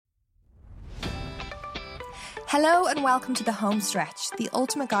Hello and welcome to The Home Stretch, the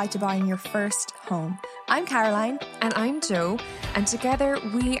ultimate guide to buying your first home. I'm Caroline. And I'm Jo, and together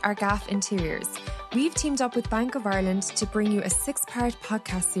we are Gaff Interiors. We've teamed up with Bank of Ireland to bring you a 6-part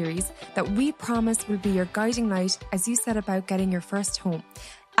podcast series that we promise will be your guiding light as you set about getting your first home.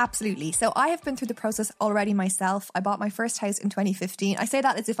 Absolutely. So I have been through the process already myself. I bought my first house in 2015. I say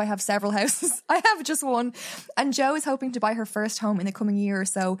that as if I have several houses. I have just one. And Jo is hoping to buy her first home in the coming year or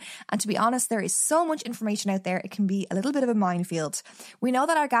so. And to be honest, there is so much information out there, it can be a little bit of a minefield. We know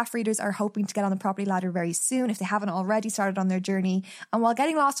that our Gaff readers are hoping to get on the property ladder very soon if they haven't already started on their journey. And while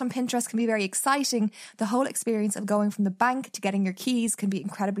getting lost on Pinterest can be very exciting, the whole experience of going from the bank to getting your keys can be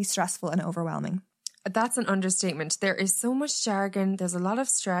incredibly stressful and overwhelming. That's an understatement. There is so much jargon, there's a lot of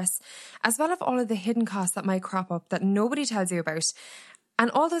stress, as well as all of the hidden costs that might crop up that nobody tells you about. And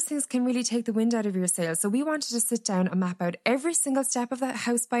all those things can really take the wind out of your sails. So we wanted to sit down and map out every single step of the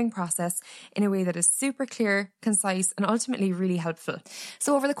house buying process in a way that is super clear, concise, and ultimately really helpful.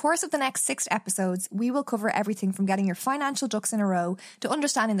 So over the course of the next 6 episodes, we will cover everything from getting your financial ducks in a row to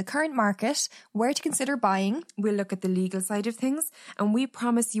understanding the current market, where to consider buying. We'll look at the legal side of things, and we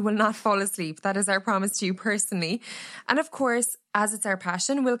promise you will not fall asleep. That is our promise to you personally. And of course, as it's our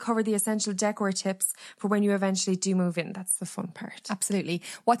passion, we'll cover the essential decor tips for when you eventually do move in. That's the fun part. Absolutely.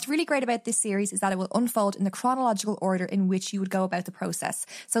 What's really great about this series is that it will unfold in the chronological order in which you would go about the process.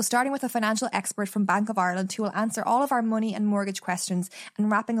 So starting with a financial expert from Bank of Ireland who will answer all of our money and mortgage questions, and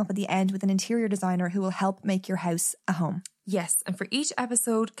wrapping up at the end with an interior designer who will help make your house a home. Yes, and for each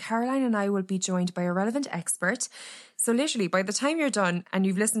episode, Caroline and I will be joined by a relevant expert. So literally, by the time you're done and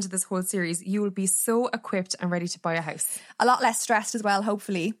you've listened to this whole series, you will be so equipped and ready to buy a house. A lot less stressed as well,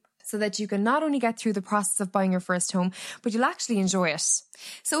 hopefully. So that you can not only get through the process of buying your first home, but you'll actually enjoy it.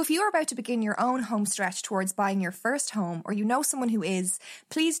 So if you are about to begin your own home stretch towards buying your first home, or you know someone who is,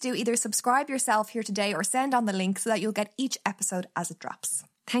 please do either subscribe yourself here today or send on the link so that you'll get each episode as it drops.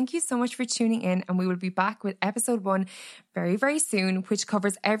 Thank you so much for tuning in, and we will be back with episode 1 very, very soon, which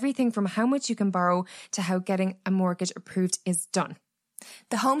covers everything from how much you can borrow to how getting a mortgage approved is done.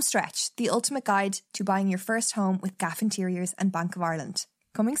 The Home Stretch, the ultimate guide to buying your first home with Gaff Interiors and Bank of Ireland.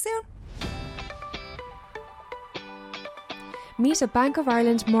 Coming soon. Meet a Bank of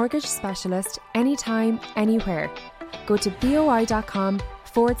Ireland mortgage specialist anytime, anywhere. Go to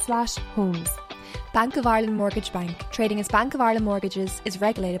boi.com/homes. Bank of Ireland Mortgage Bank, trading as Bank of Ireland Mortgages, is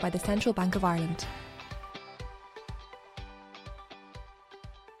regulated by the Central Bank of Ireland.